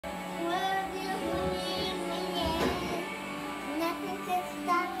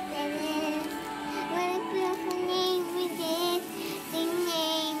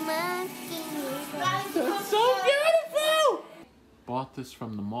bought this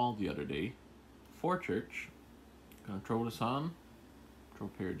from the mall the other day for church. Gonna throw this on, throw a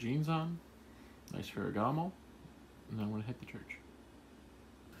pair of jeans on, nice Ferragamo, and then I'm gonna hit the church.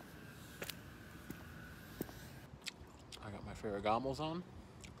 I got my Ferragamos on,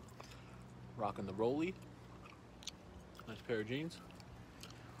 rocking the Rolly, nice pair of jeans.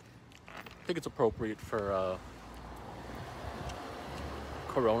 I think it's appropriate for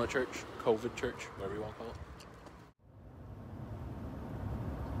Corona church, COVID church, whatever you want to call it.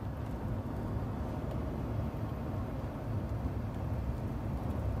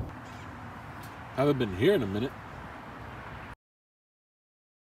 Haven't been here in a minute.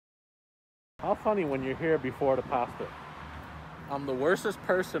 How funny when you're here before the pastor. I'm the worstest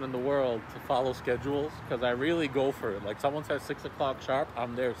person in the world to follow schedules because I really go for it. Like someone says 6 o'clock sharp,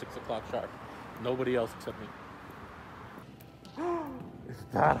 I'm there 6 o'clock sharp. Nobody else except me. Is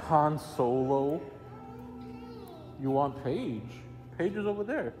that Han Solo? You want Paige? Paige is over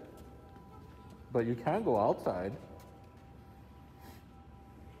there. But you can't go outside.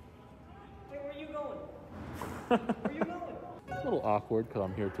 Hey, where are you going? Where are you going? A little awkward because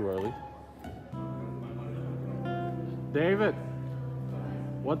I'm here too early. David,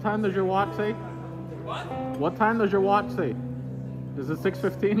 what time does your watch say? What? What time does your watch say? Is it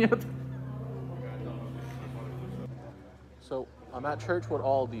 6:15 yet? So I'm at church with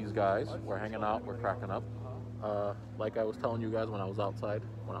all these guys. We're hanging out, we're cracking up. Like I was telling you guys when I was outside,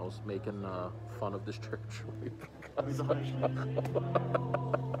 when I was making fun of this church.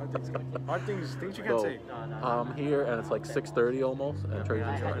 Things you can't say. I'm here and it's like 6:30 almost, and church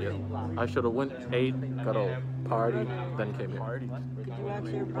isn't started yet. I should have went 8, got a party, then came here.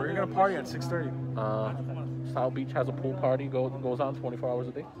 Where are you gonna party at 6:30? South Beach has a pool party, goes on 24 hours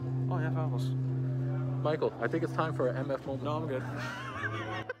a day. Oh yeah, Vamos. Michael, I think it's time for an MF moment. No, I'm good.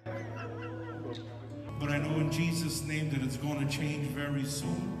 But I know in Jesus' name that it's going to change very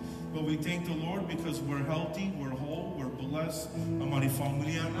soon. But we thank the Lord because we're healthy, we're whole, we're blessed.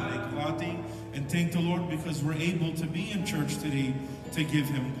 And thank the Lord because we're able to be in church today to give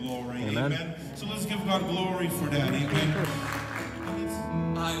Him glory. Amen. Amen. So let's give God glory for that. Amen.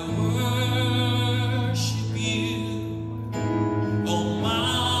 I worship you, Almighty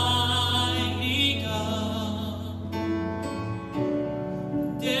God.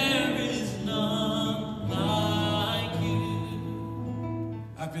 There is none like you.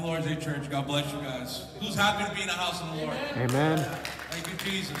 Happy Lord's Day, church. God bless you guys. Who's happy to be in the house of the Lord? Amen. Thank you,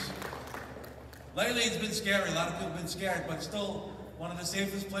 Jesus. Lately, it's been scary. A lot of people have been scared, but still, one of the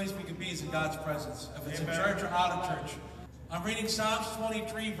safest places we can be is in God's presence. If it's in church or out of church. I'm reading Psalms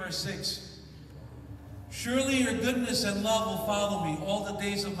 23, verse 6. Surely your goodness and love will follow me all the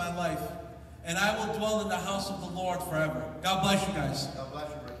days of my life, and I will dwell in the house of the Lord forever. God bless you guys. God bless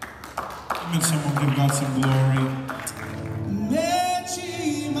you, Rick. Amen. Someone give God some glory.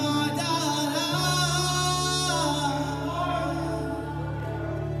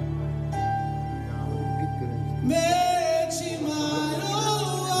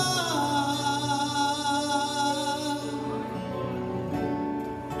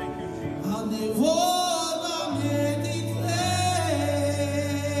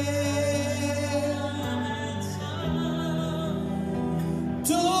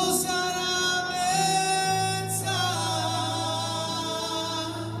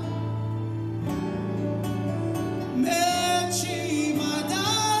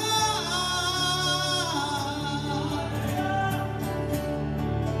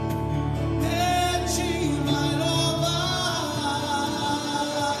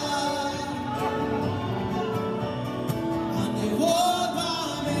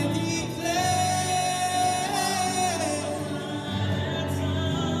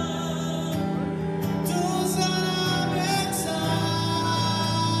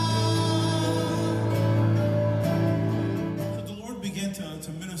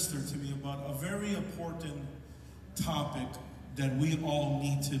 Topic that we all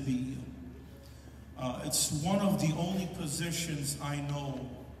need to be. It's one of the only positions I know,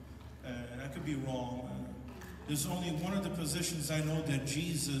 and I could be wrong, there's only one of the positions I know that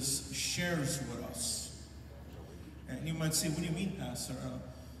Jesus shares with us. And you might say, what do you mean, Pastor?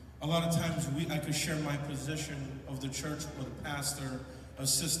 A lot of times I could share my position of the church with a pastor,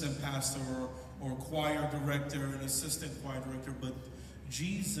 assistant pastor, or choir director, and assistant choir director, but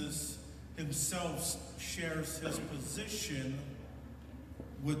Jesus Himself shares His position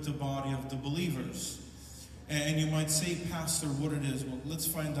with the body of the believers. And you might say, Pastor, what it is. Well, let's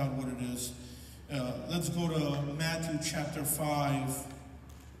find out what it is. Let's go to Matthew chapter 5,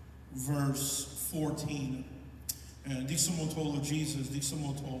 verse 14. Di sumo tolo Jesus, di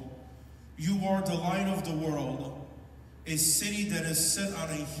sumo tolo. You are the light of the world. A city that is set on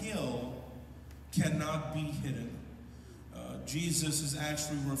a hill cannot be hidden. Jesus is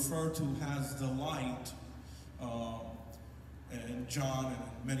actually referred to as the light in John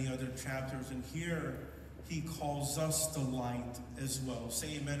and many other chapters. And here he calls us the light as well.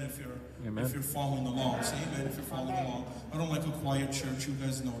 Say amen if you're following along. Say amen if you're following along. I don't like a quiet church. You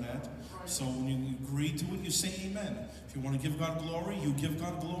guys know that. So when you agree to it, you say amen. If you want to give God glory, you give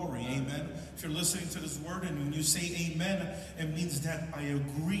God glory. Amen. If you're listening to this word and when you say amen, it means that I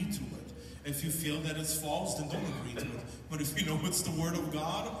agree to it. If you feel that it's false, then don't agree to it. But if you know it's the word of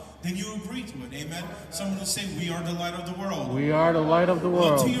God, then you agree to it. Amen. Someone will say, we are the light of the world. We are the light of the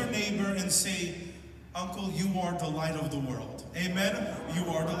world. Look to your neighbor and say, Uncle, you are the light of the world. Amen. You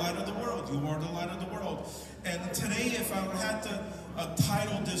are the light of the world. You are the light of the world. And today, if I had to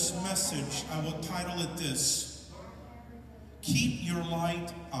title this message, I would title it this: Keep Your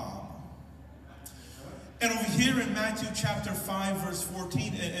Light On. And over here in Matthew chapter 5, verse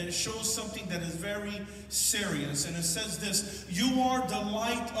 14, it shows something that is very serious. And it says this: you are the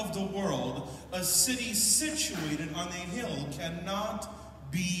light of the world. A city situated on a hill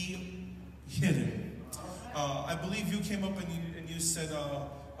cannot be hidden. I believe you came up and you said,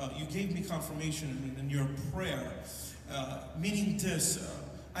 you gave me confirmation in your prayer, meaning this: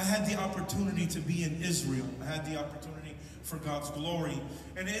 I had the opportunity to be in Israel. I had the opportunity for God's glory.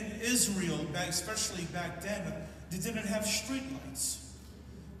 And in Israel, especially back then, they didn't have street lights.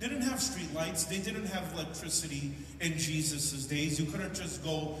 They didn't have street lights. They didn't have electricity in Jesus' days. You couldn't just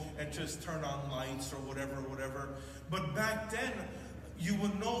go and just turn on lights or whatever. But back then, you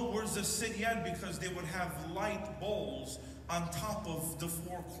would know where's the city at because they would have light bowls on top of the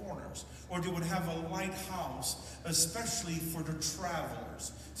four corners. Or they would have a lighthouse, especially for the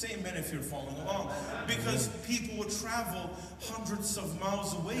travelers. Say amen if you're following along. Because people would travel hundreds of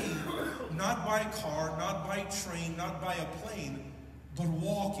miles away, not by car, not by train, not by a plane, but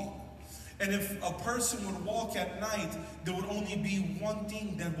walking. And if a person would walk at night, there would only be one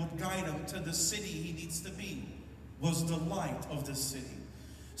thing that would guide him to the city he needs to be, was the light of the city.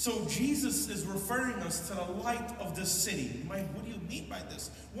 So Jesus is referring us to the light of the city. What do you mean by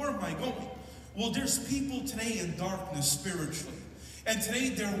this? Where am I going? Well, there's people today in darkness spiritually. And today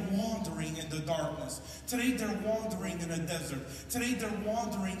they're wandering in the darkness. Today they're wandering in a desert. Today they're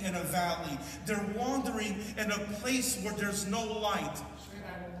wandering in a valley. They're wandering in a place where there's no light.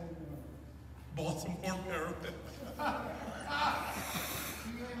 Baltimore, Maryland.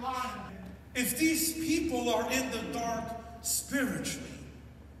 If these people are in the dark spiritually,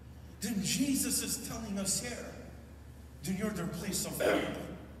 then Jesus is telling us here, then you're the place of hope.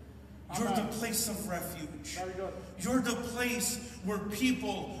 You're the place of refuge. You're the place where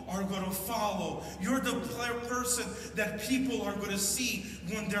people are going to follow. You're the person that people are going to see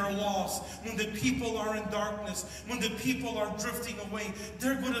when they're lost, when the people are in darkness, when the people are drifting away.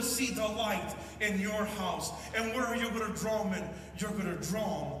 They're going to see the light in your house. And where are you going to draw them in? You're going to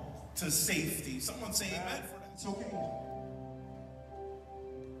draw them to safety. Someone say amen for that. It's okay.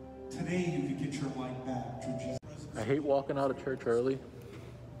 Today you can get your light back through Jesus. I hate walking out of church early,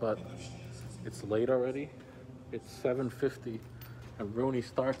 but it's late already. It's 7:50 and Rooney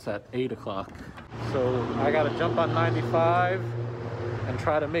starts at 8 o'clock. So I gotta jump on 95 and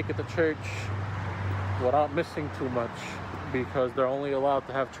try to make it to church without missing too much, because they're only allowed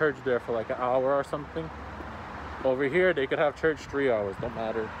to have church there for like an hour or something. Over here they could have church 3 hours, don't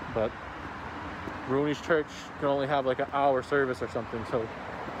matter, but Rooney's Church can only have like an hour service or something. So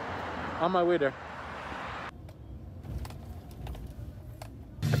on my way there.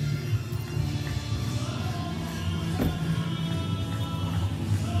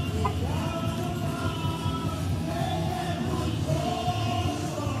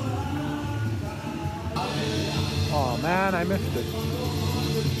 Oh man, I missed it.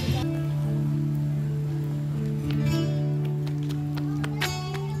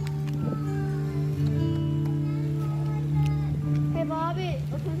 Hey Bobby,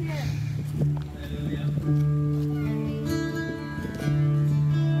 look who's here.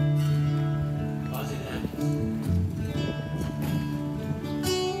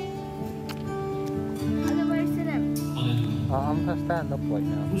 Otherwise sit him. I'm gonna stand up right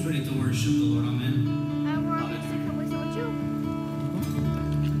now. Who's ready to worship the Lord? Amen. And we're going to come with you.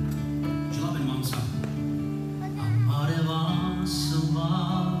 Jump in, Mom, son. Amare vas,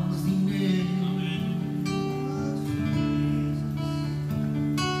 vas, dine.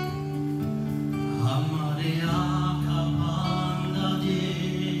 Amare akapanda de.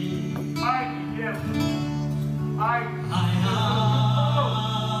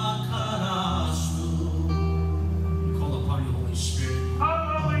 Call upon you, Holy Spirit.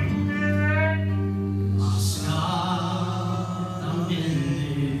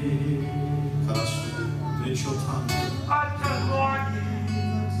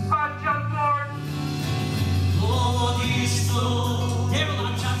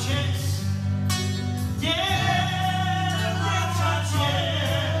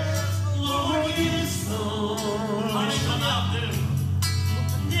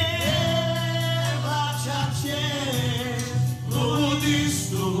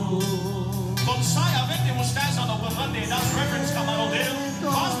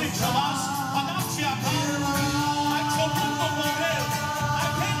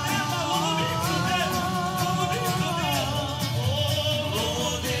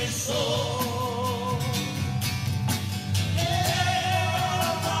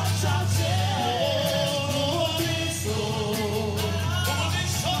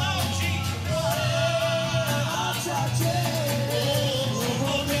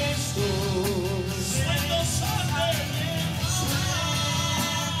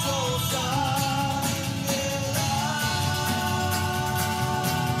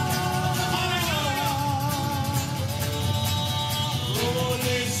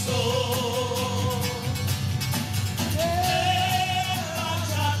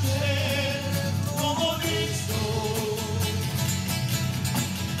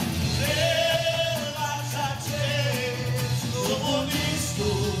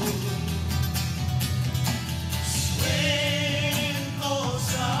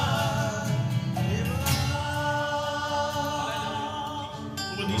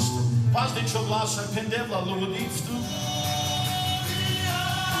 Pazničio glasa pendevla lugodivstu.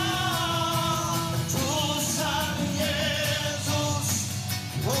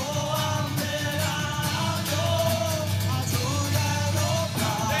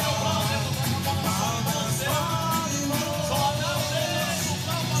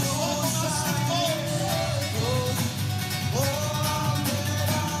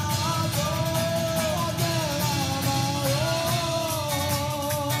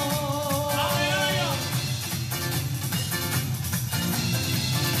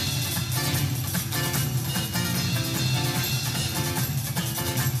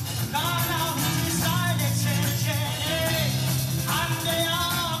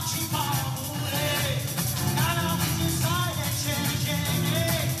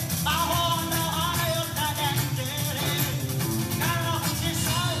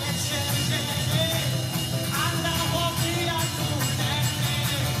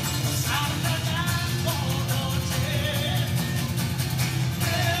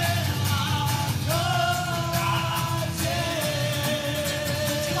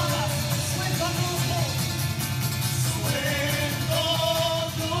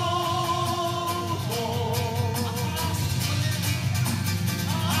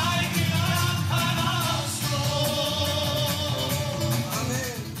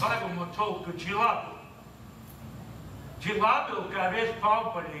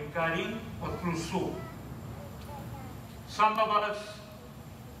 Some of us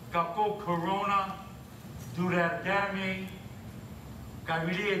got corona, duradami,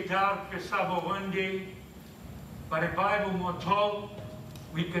 gaviliatar kesabawandi, but the Bible more told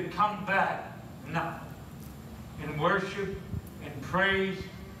we could come back now in worship and praise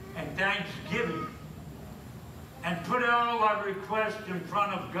and thanksgiving and put all our requests in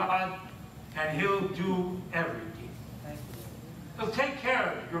front of God, and He'll do everything. He'll take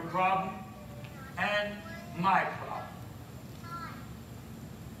care of your problem and my problem.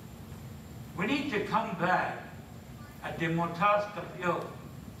 We need to come back at the Motaska Hill.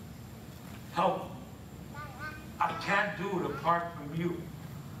 Help. I can't do it apart from you.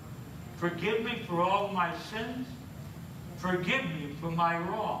 Forgive me for all my sins. Forgive me for my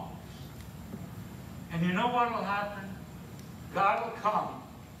wrongs. And you know what will happen? God will come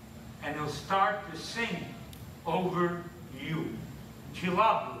and He'll start to sing over you.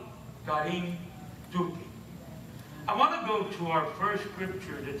 Chilabu Karim Duki. I want to go to our first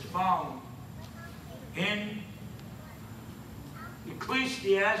scripture that's found in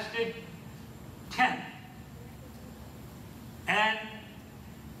Ecclesiastic 10 and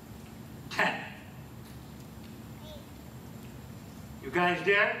 10. You guys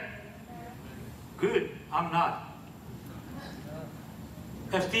there? Good. I'm not.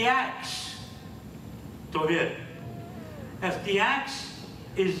 If the axe, Tovir, if the axe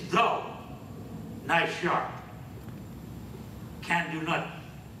is dull, not sharp, can do nothing,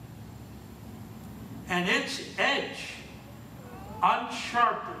 and its edge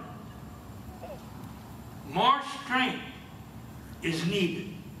unsharpened, more strength is needed,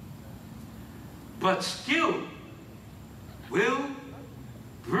 but skill will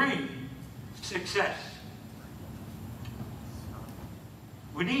bring success.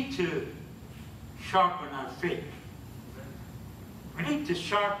 We need to sharpen our faith. We need to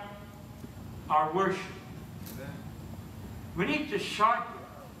sharpen our worship. We need to sharpen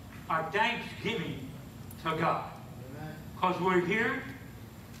our thanksgiving to God. Because we're here,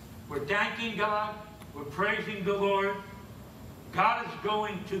 we're thanking God, we're praising the Lord. God is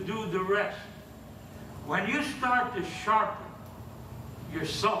going to do the rest. When you start to sharpen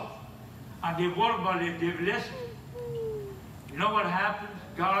yourself, and you know what happens?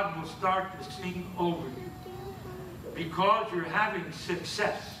 God will start to sing over you because you're having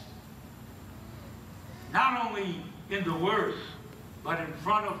success. Not only in the Word, but in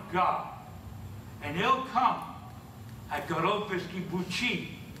front of God. And He'll come at Garopeski Buchi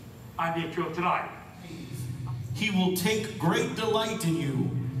and at your tribe. He will take great delight in you.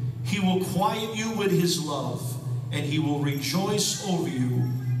 He will quiet you with His love, and He will rejoice over you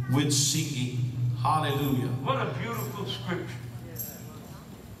with singing. Hallelujah. What a beautiful scripture.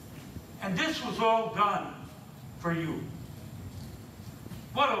 And this was all done for you.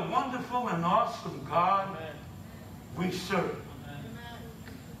 What a wonderful and awesome God we serve.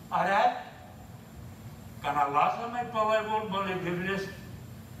 Arat,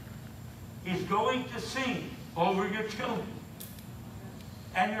 He's going to sing over your children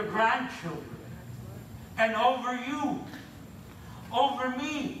and your grandchildren and over you, over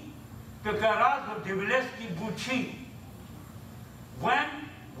me, the Garaz of Divileski Buchi. When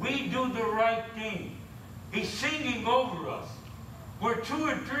we do the right thing, He's singing over us. Where 2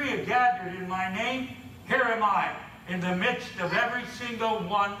 or 3 are gathered in my name, here am I, in the midst of every single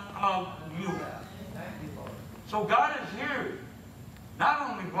one of you. So God is here, not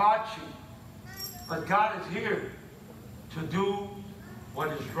only watching, but God is here to do what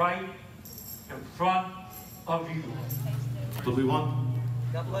is right in front of you. Everyone,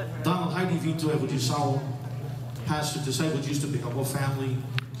 Donald, how do you feel with yourself? Pastor Disabled used to be our family.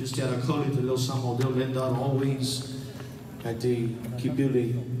 Just had a colleague, the little Samo, they'll end up always at the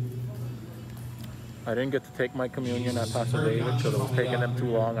Kibuli. I didn't get to take my communion at Pastor David because it was taking them too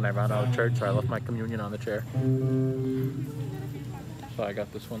long and I ran out of church, so I left my communion on the chair. So I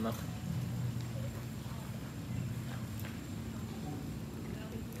got this one now.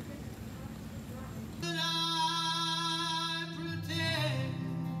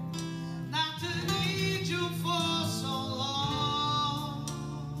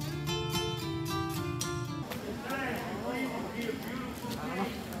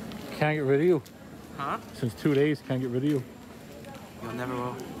 Can't get rid of you. Huh? Since 2 days, can't get rid of you. You'll never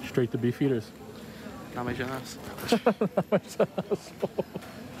will. Straight to beef eaters. Not my ass.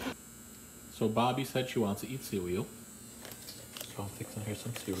 So Bobby said she wants to eat cereal. So I'm fixing her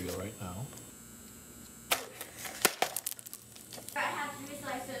some cereal right now. I have 3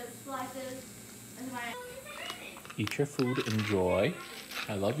 slices, and my... Eat your food, enjoy.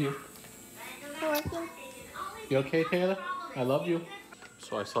 I love you. You okay, Taylor? I love you.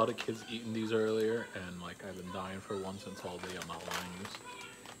 So I saw the kids eating these earlier, and like I've been dying for one since all day. I'm not lying.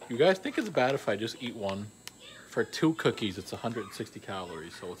 You guys think it's bad if I just eat one? For 2 cookies, it's 160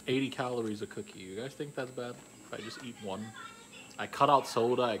 calories, so it's 80 calories a cookie. You guys think that's bad if I just eat one? I cut out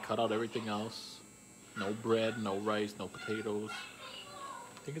soda, I cut out everything else. No bread, no rice, no potatoes.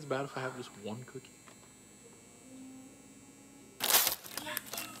 Think it's bad if I have just one cookie?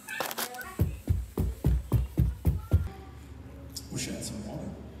 Wish I had some water.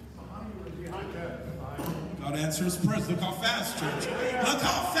 God answers prayers. Look how fast, church. Look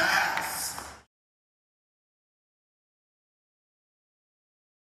how fast!